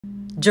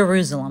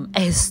Jerusalem,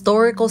 a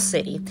historical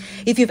city.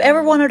 If you've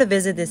ever wanted to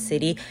visit this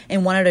city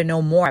and wanted to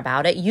know more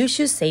about it, you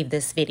should save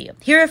this video.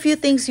 Here are a few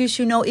things you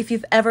should know if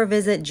you've ever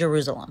visited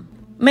Jerusalem.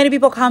 Many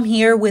people come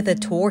here with a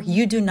tour.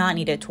 You do not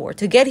need a tour.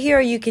 To get here,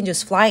 you can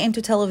just fly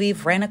into Tel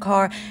Aviv, rent a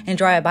car, and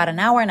drive about an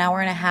hour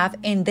and a half,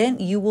 and then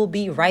you will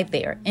be right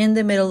there in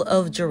the middle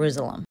of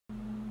Jerusalem.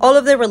 All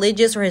of the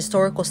religious or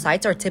historical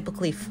sites are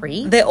typically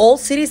free. The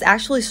old city is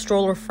actually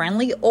stroller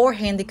friendly or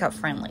handicap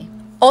friendly.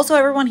 Also,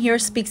 everyone here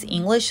speaks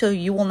English, so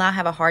you will not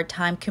have a hard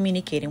time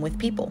communicating with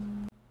people.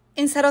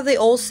 Inside of the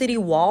old city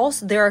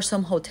walls, there are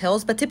some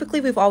hotels, but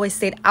typically we've always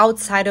stayed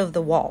outside of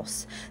the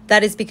walls.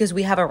 That is because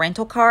we have a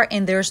rental car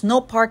and there's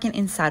no parking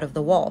inside of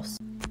the walls.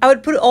 I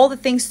would put all the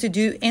things to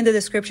do in the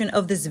description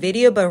of this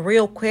video, but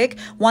real quick,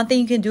 one thing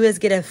you can do is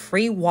get a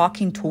free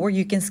walking tour.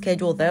 You can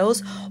schedule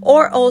those.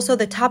 Or also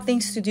the top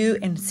things to do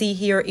and see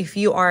here if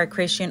you are a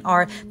Christian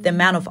are the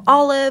Mount of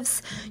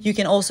Olives. You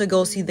can also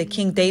go see the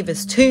King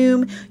David's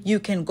tomb. You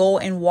can go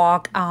and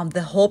walk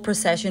the whole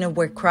procession of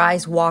where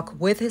Christ walked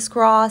with his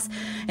cross.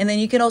 And then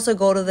you can also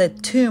go to the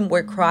tomb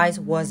where Christ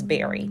was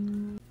buried.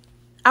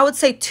 I would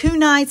say 2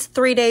 nights,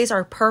 3 days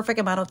are perfect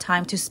amount of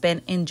time to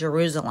spend in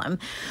Jerusalem.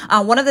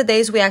 One of the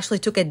days we actually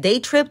took a day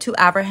trip to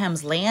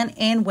Abraham's land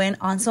and went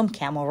on some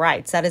camel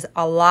rides. That is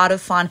a lot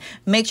of fun.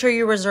 Make sure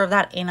you reserve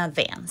that in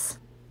advance.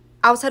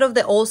 Outside of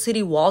the old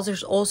city walls,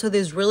 there's also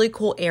this really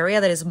cool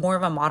area that is more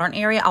of a modern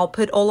area. I'll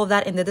put all of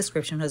that in the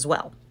description as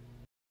well.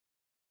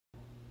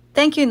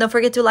 Thank you, and don't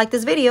forget to like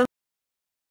this video.